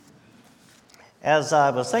As I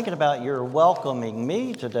was thinking about your welcoming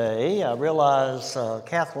me today, I realized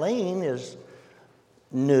Kathleen is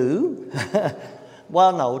new.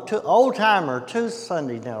 Well, no, old-timer, 2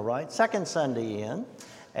 Sundays now, right? Second Sunday in.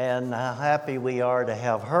 And how happy we are to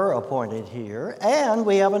have her appointed here. And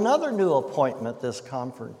we have another new appointment this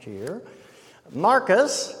conference year.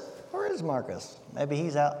 Marcus, where is Marcus? Maybe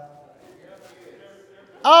he's out.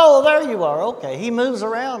 Oh, there you are. Okay, he moves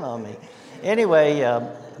around on me. Anyway,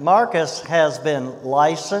 Marcus has been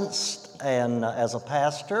licensed and as a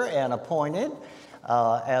pastor and appointed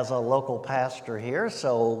as a local pastor here.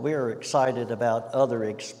 So we're excited about other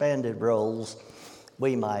expanded roles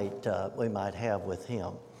we might have with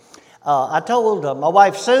him. I told my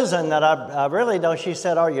wife Susan that I really don't. She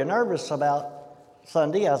said, "Are you nervous about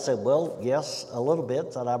Sunday?" I said, "Well, yes, a little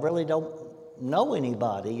bit. That I really don't know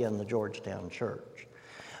anybody in the Georgetown church."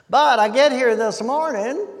 But I get here this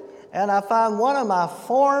morning and I find one of my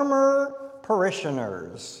former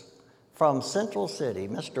parishioners from Central City,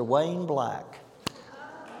 Mr. Wayne Black.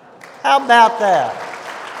 How about that?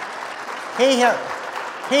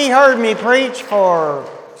 He heard me preach for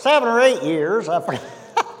 7 or 8 years. I forget.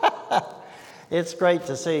 It's great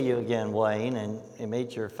to see you again, Wayne, and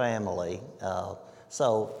meet your family.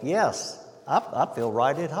 So yes, I feel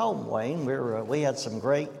right at home, Wayne. We had some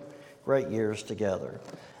great years together.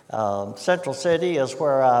 Central City is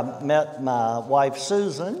where I met my wife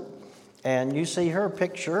Susan, and you see her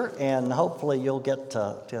picture, and hopefully you'll get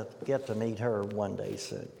to meet her one day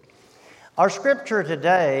soon. Our scripture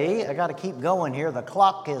today, I got to keep going here. The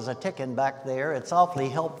clock is a ticking back there. It's awfully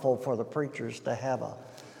helpful for the preachers to have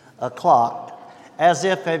a clock. As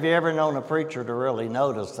if, have you ever known a preacher to really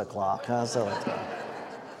notice the clock? Huh?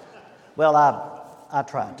 Well, I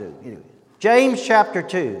try to. Anyway. James chapter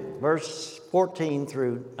 2, verse 14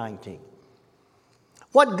 through 19.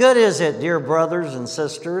 What good is it, dear brothers and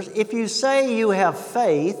sisters, if you say you have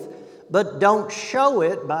faith, but don't show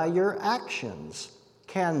it by your actions?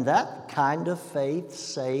 Can that kind of faith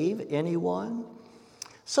save anyone?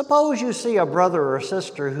 Suppose you see a brother or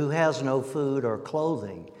sister who has no food or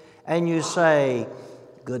clothing, and you say,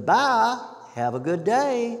 "Goodbye, have a good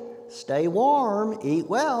day, stay warm, eat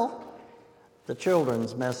well." The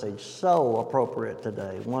children's message, so appropriate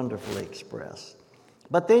today, wonderfully expressed.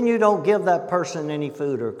 But then you don't give that person any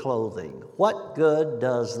food or clothing. What good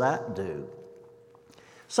does that do?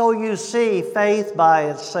 So you see, faith by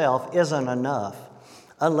itself isn't enough.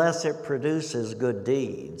 Unless it produces good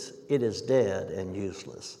deeds, it is dead and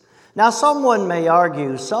useless. Now, someone may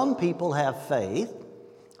argue some people have faith,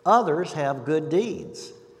 others have good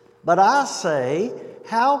deeds. But I say,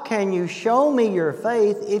 how can you show me your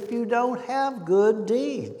faith if you don't have good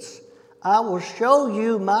deeds? I will show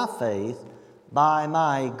you my faith by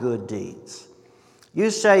my good deeds.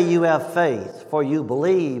 You say you have faith, for you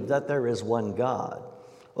believe that there is one God.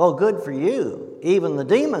 Well, good for you. Even the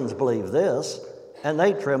demons believe this, and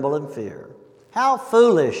they tremble in fear. How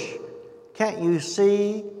foolish! Can't you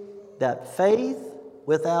see that faith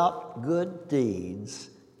without good deeds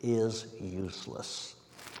is useless?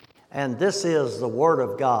 And this is the Word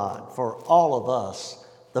of God for all of us,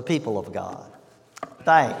 the people of God.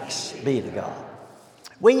 Thanks be to God.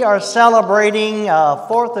 We are celebrating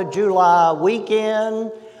 4th of July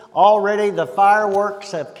weekend. Already the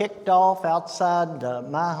fireworks have kicked off outside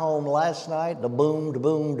my home last night. The boom, da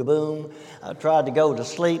boom, da boom. I tried to go to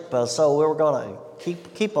sleep, so we're going to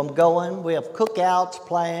keep them going. We have cookouts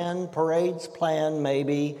planned, parades planned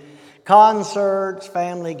maybe, concerts,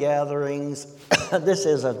 family gatherings. This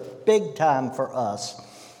is a big time for us.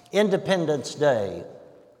 Independence Day,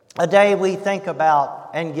 a day we think about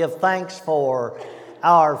and give thanks for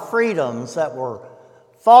our freedoms that were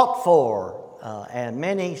fought for, and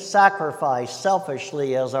many sacrificed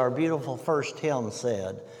selfishly, as our beautiful first hymn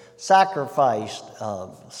said, sacrificed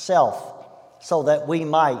self so that we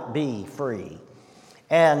might be free.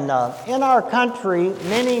 And in our country,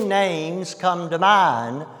 many names come to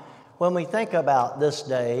mind when we think about this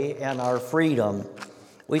day and our freedom.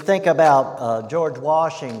 We think about George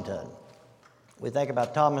Washington. We think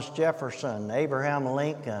about Thomas Jefferson, Abraham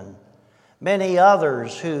Lincoln, many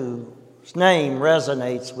others whose name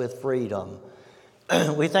resonates with freedom.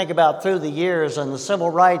 We think about through the years in the civil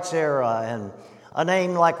rights era and a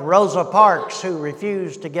name like Rosa Parks, who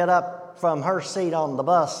refused to get up from her seat on the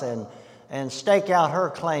bus and stake out her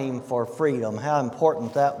claim for freedom, how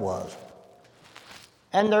important that was.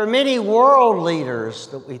 And there are many world leaders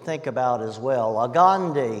that we think about as well, a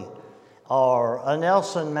Gandhi or a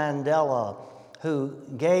Nelson Mandela, who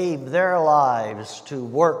gave their lives to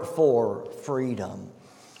work for freedom.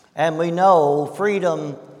 And we know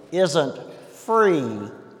freedom isn't free,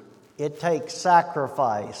 It takes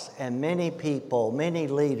sacrifice, and many people, many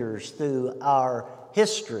leaders through our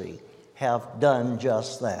history have done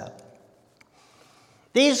just that.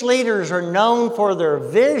 These leaders are known for their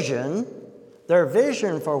vision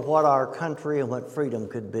for what our country and what freedom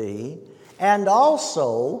could be, and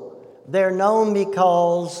also they're known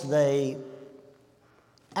because they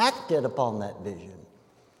acted upon that vision.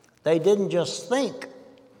 They didn't just think,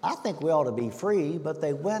 I think we ought to be free, but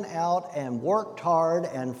they went out and worked hard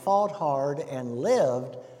and fought hard and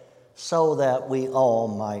lived so that we all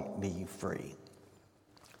might be free.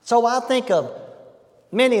 So I think of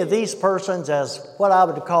many of these persons as what I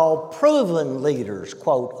would call proven leaders,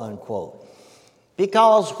 quote unquote,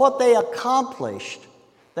 because what they accomplished,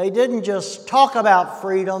 they didn't just talk about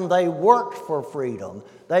freedom, they worked for freedom,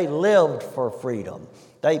 they lived for freedom.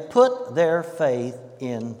 They put their faith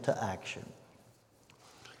into action.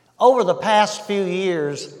 Over the past few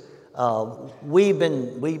years, we've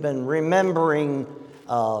been remembering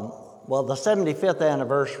the 75th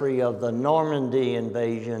anniversary of the Normandy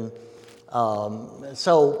invasion.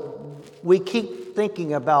 So we keep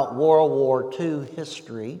thinking about World War II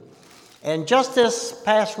history. And just this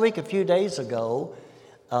past week, a few days ago,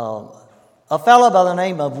 a fellow by the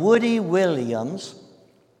name of Woody Williams,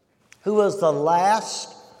 who was the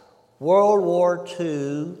last World War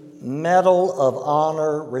II Medal of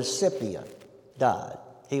Honor recipient, died.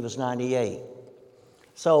 He was 98.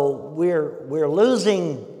 So we're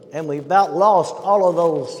losing, and we about lost all of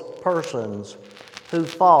those persons who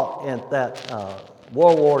fought in that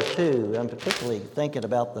World War II, and particularly thinking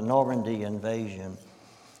about the Normandy invasion.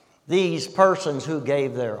 These persons who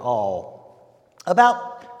gave their all.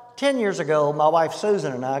 About 10 years ago, my wife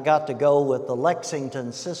Susan and I got to go with the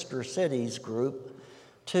Lexington Sister Cities group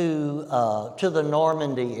to the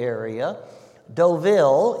Normandy area.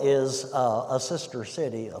 Deauville is a sister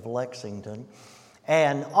city of Lexington.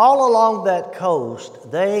 And all along that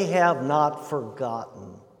coast, they have not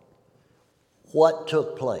forgotten what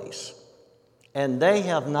took place. And they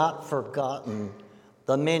have not forgotten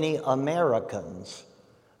the many Americans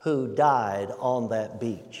who died on that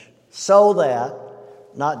beach, so that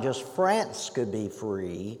not just France could be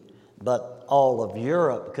free, but all of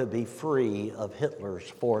Europe could be free of Hitler's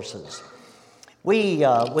forces. We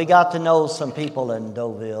got to know some people in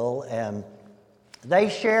Deauville, and they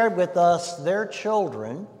shared with us their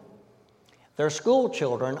children, their school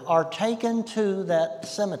children, are taken to that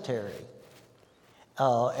cemetery.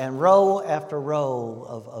 And row after row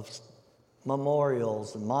of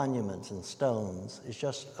memorials and monuments and stones. It's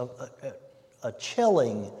just a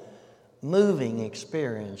chilling, moving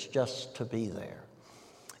experience just to be there.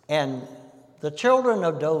 And the children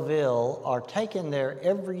of Deauville are taken there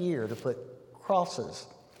every year to put crosses,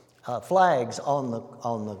 flags on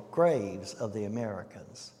the graves of the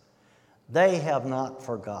Americans. They have not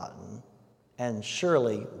forgotten, and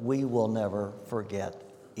surely we will never forget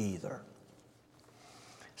either.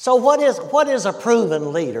 So what is a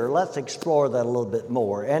proven leader? Let's explore that a little bit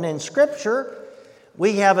more. And in Scripture,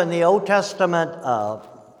 we have in the Old Testament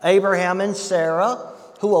Abraham and Sarah,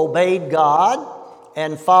 who obeyed God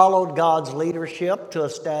and followed God's leadership to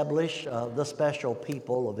establish the special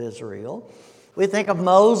people of Israel. We think of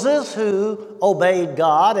Moses, who obeyed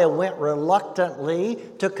God and went reluctantly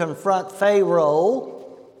to confront Pharaoh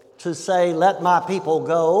to say, "Let my people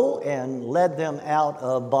go," and led them out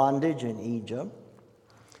of bondage in Egypt.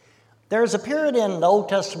 There's a period in the Old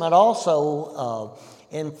Testament also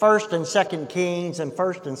in 1st and 2nd Kings and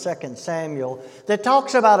 1st and 2nd Samuel that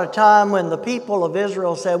talks about a time when the people of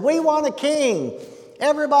Israel said, "We want a king.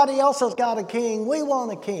 Everybody else has got a king. We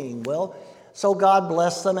want a king." Well, so God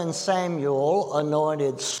blessed them, and Samuel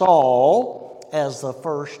anointed Saul as the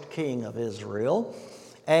first king of Israel.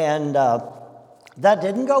 And that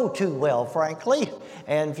didn't go too well, frankly.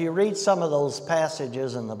 And if you read some of those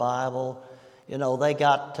passages in the Bible, you know, they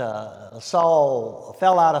got, Saul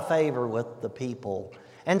fell out of favor with the people.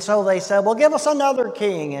 And so they said, "Well, give us another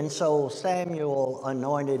king." And so Samuel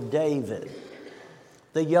anointed David,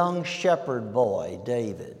 the young shepherd boy,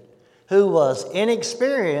 David, who was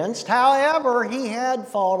inexperienced. However, he had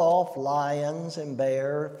fought off lions and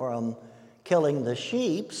bears from killing the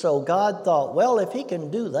sheep. So God thought, well, if he can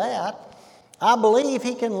do that, I believe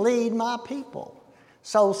he can lead my people.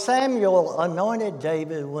 So Samuel anointed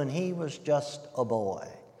David when he was just a boy.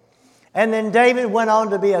 And then David went on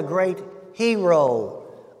to be a great hero,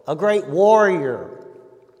 a great warrior.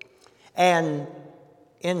 And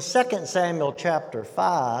in 2 Samuel chapter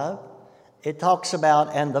 5, it talks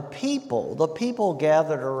about, and the people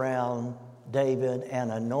gathered around David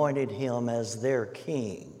and anointed him as their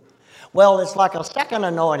king. Well, it's like a second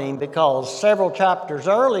anointing because several chapters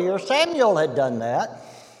earlier, Samuel had done that.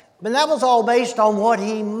 But that was all based on what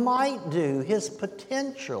he might do, his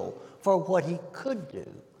potential for what he could do.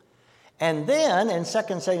 And then in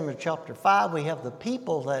 2 Samuel chapter 5, we have the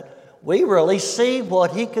people that we really see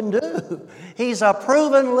what he can do. He's a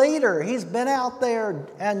proven leader. He's been out there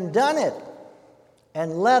and done it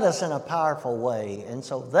and led us in a powerful way. And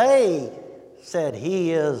so they said,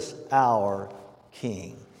 he is our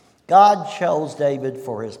king. God chose David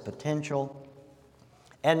for his potential.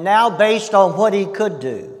 And now based on what he could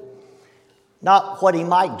do, not what he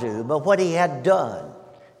might do, but what he had done,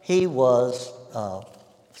 he was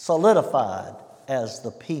solidified as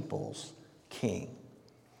the people's king.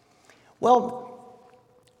 Well,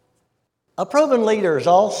 a proven leader is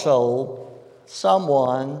also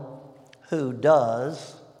someone who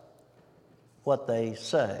does what they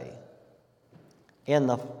say. In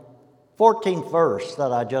the 14th verse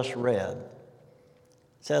that I just read, it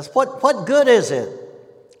says, What good is it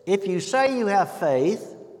if you say you have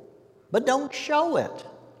faith, but don't show it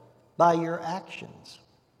by your actions?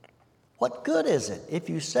 What good is it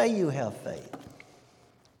if you say you have faith?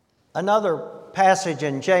 Another passage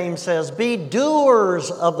in James says, be doers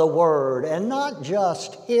of the word and not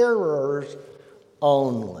just hearers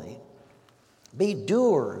only. Be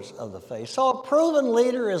doers of the faith. So a proven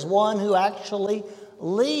leader is one who actually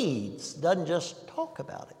leads, doesn't just talk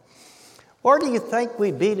about it. Where do you think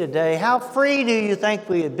we'd be today? How free do you think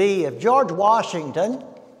we'd be if George Washington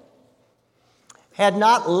had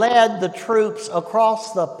not led the troops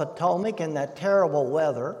across the Potomac in that terrible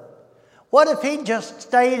weather? What if he just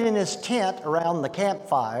stayed in his tent around the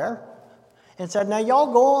campfire and said, now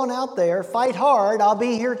y'all go on out there, fight hard, I'll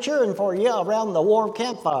be here cheering for you around the warm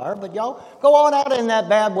campfire, but y'all go on out in that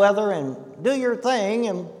bad weather and do your thing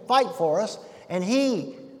and fight for us. And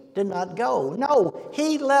he did not go. No,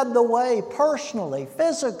 he led the way personally,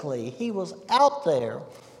 physically. He was out there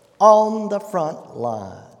on the front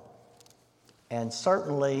line. And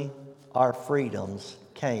certainly our freedoms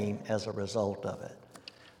came as a result of it.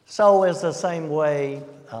 So is the same way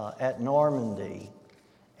at Normandy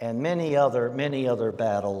and many other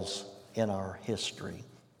battles in our history.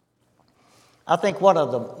 I think one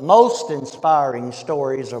of the most inspiring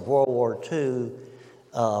stories of World War II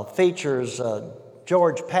features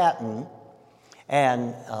George Patton.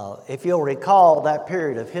 And if you'll recall, that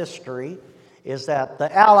period of history is that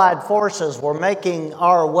the Allied forces were making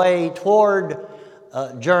our way toward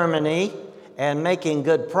Germany and making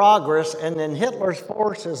good progress, and then Hitler's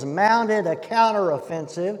forces mounted a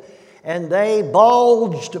counteroffensive, and they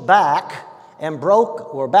bulged back and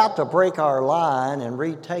were about to break our line and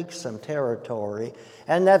retake some territory.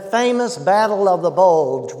 And that famous Battle of the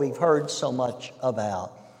Bulge we've heard so much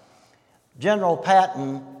about. General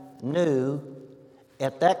Patton knew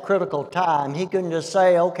at that critical time he couldn't just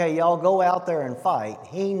say, okay, y'all go out there and fight.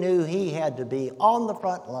 He knew he had to be on the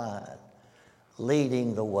front line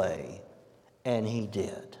leading the way. And he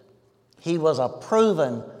did. He was a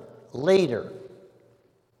proven leader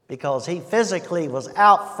because he physically was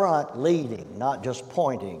out front leading, not just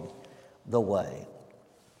pointing the way.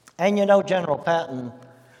 And you know, General Patton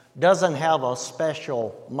doesn't have a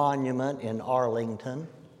special monument in Arlington.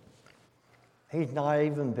 He's not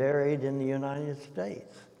even buried in the United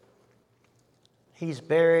States. He's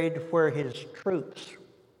buried where his troops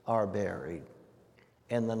are buried,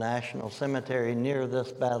 in the National Cemetery near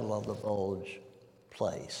this Battle of the Bulge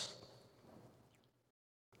place.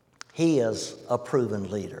 He is a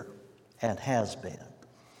proven leader and has been.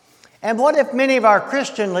 And what if many of our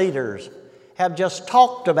Christian leaders have just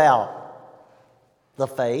talked about the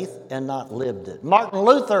faith and not lived it? Martin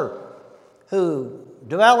Luther, who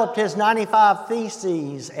developed his 95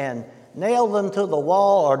 Theses and nailed them to the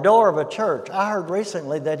wall or door of a church. I heard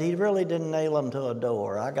recently that he really didn't nail them to a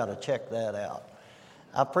door. I got to check that out.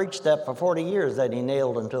 I preached that for 40 years that he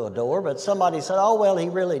nailed them to a door, but somebody said, oh, well, he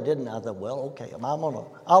really didn't. I said, well, okay,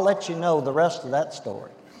 I'll let you know the rest of that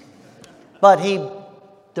story. But he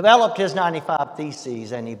developed his 95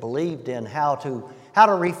 Theses, and he believed in how to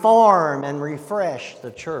reform and refresh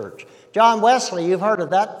the church. John Wesley, you've heard of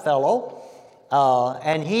that fellow,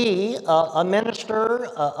 and he, a minister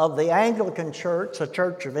of the Anglican Church, the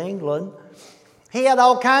Church of England, he had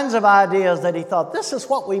all kinds of ideas that he thought, this is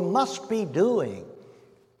what we must be doing.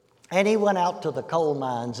 And he went out to the coal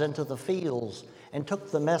mines, into the fields, and took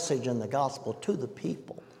the message and the gospel to the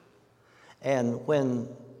people. And when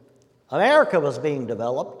America was being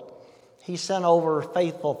developed, he sent over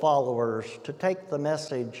faithful followers to take the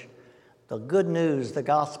message, the good news, the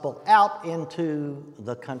gospel, out into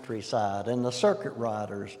the countryside. And the circuit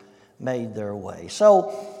riders made their way.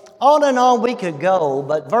 So on and on we could go,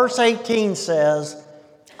 but verse 18 says,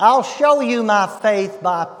 I'll show you my faith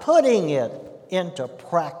by putting it into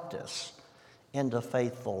practice, into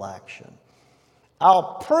faithful action.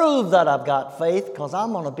 I'll prove that I've got faith because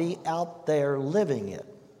I'm going to be out there living it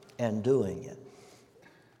and doing it.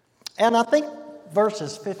 And I think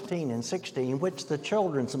verses 15 and 16, which the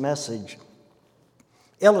children's message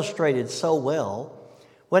illustrated so well,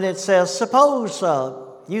 when it says, suppose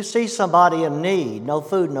you see somebody in need, no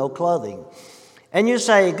food, no clothing, and you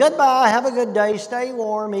say, goodbye, have a good day, stay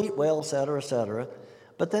warm, eat well, etc.,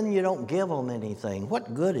 but then you don't give them anything.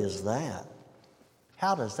 What good is that?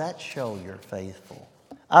 How does that show you're faithful?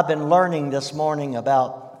 I've been learning this morning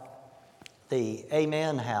about the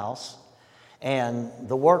Amen House and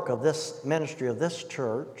the work of this ministry of this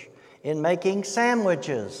church in making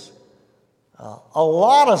sandwiches. A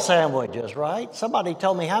lot of sandwiches, right? Somebody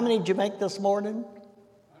told me, how many did you make this morning?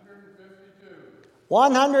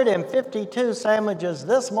 152 sandwiches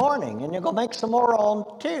this morning, and you're going to make some more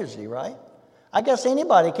on Tuesday, right? I guess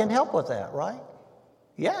anybody can help with that, right?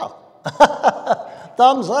 Yeah.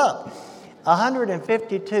 Thumbs up.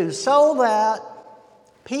 152, so that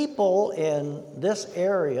people in this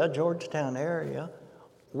area, Georgetown area,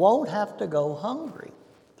 won't have to go hungry.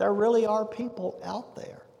 There really are people out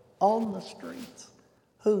there on the streets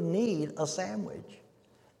who need a sandwich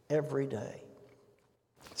every day.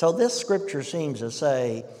 So this scripture seems to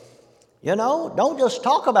say, don't just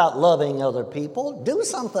talk about loving other people, do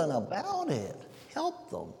something about it. Help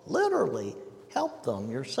them, literally help them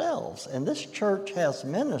yourselves. And this church has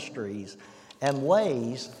ministries and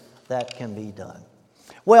ways that can be done.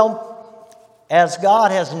 Well, as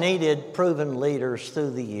God has needed proven leaders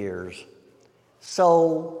through the years,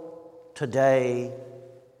 so today,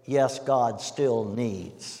 yes, God still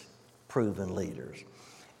needs proven leaders.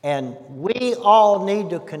 And we all need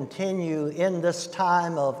to continue in this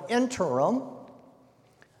time of interim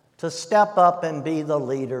to step up and be the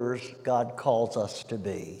leaders God calls us to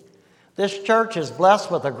be. This church is blessed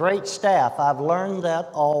with a great staff. I've learned that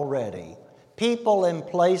already. People in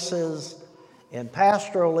places in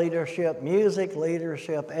pastoral leadership, music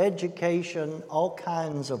leadership, education, all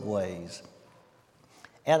kinds of ways.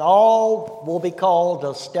 And all will be called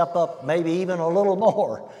to step up maybe even a little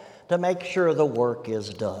more to make sure the work is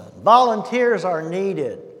done. Volunteers are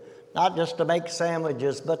needed, not just to make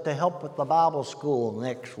sandwiches, but to help with the Bible school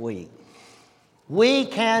next week. We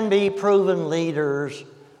can be proven leaders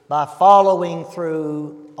by following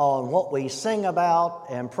through on what we sing about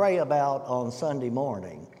and pray about on Sunday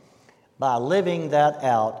morning, by living that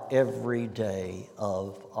out every day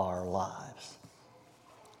of our lives.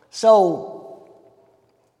 So,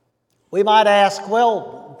 we might ask,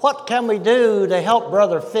 well, what can we do to help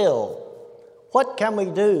Brother Phil? What can we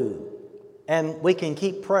do? And we can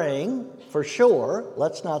keep praying, for sure.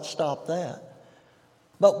 Let's not stop that.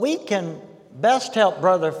 But we can best help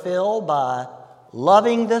Brother Phil by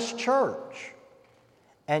loving this church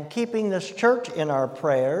and keeping this church in our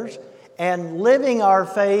prayers and living our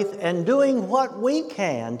faith and doing what we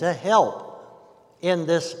can to help in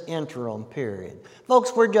this interim period.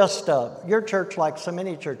 Folks, we're just, your church, like so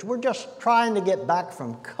many churches, we're just trying to get back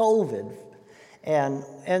from COVID, and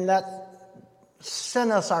that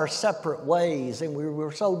sent us our separate ways, and we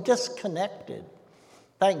were so disconnected.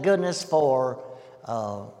 Thank goodness for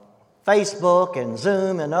Facebook and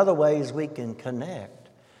Zoom and other ways we can connect.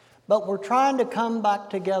 But we're trying to come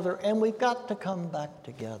back together, and we've got to come back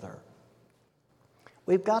together.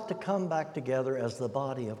 We've got to come back together as the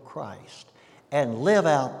body of Christ and live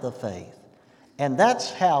out the faith. And that's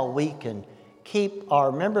how we can keep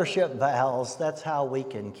our membership vows. That's how we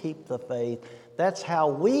can keep the faith. That's how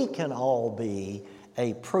we can all be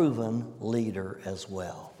a proven leader as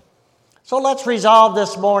well. So let's resolve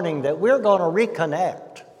this morning that we're going to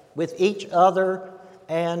reconnect with each other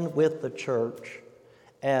and with the church.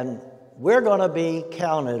 And we're going to be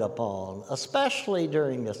counted upon, especially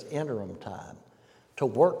during this interim time, to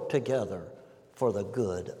work together for the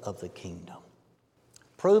good of the kingdom.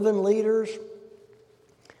 Proven leaders,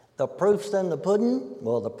 the proof's in the pudding.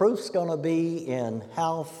 Well, the proof's going to be in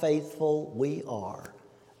how faithful we are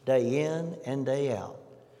day in and day out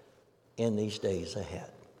in these days ahead.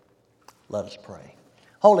 Let us pray.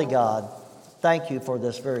 Holy God, thank you for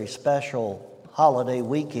this very special holiday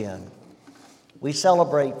weekend. We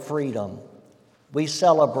celebrate freedom. We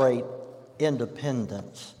celebrate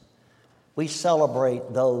independence. We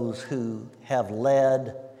celebrate those who have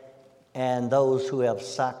led and those who have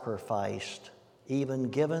sacrificed, even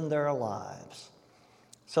given their lives,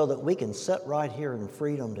 so that we can sit right here in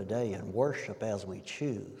freedom today and worship as we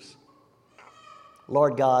choose.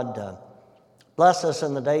 Lord God, bless us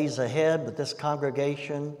in the days ahead with this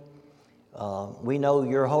congregation. We know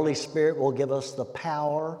your Holy Spirit will give us the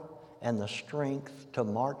power and the strength to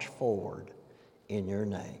march forward in your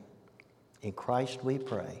name. In Christ we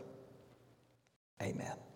pray. Amen.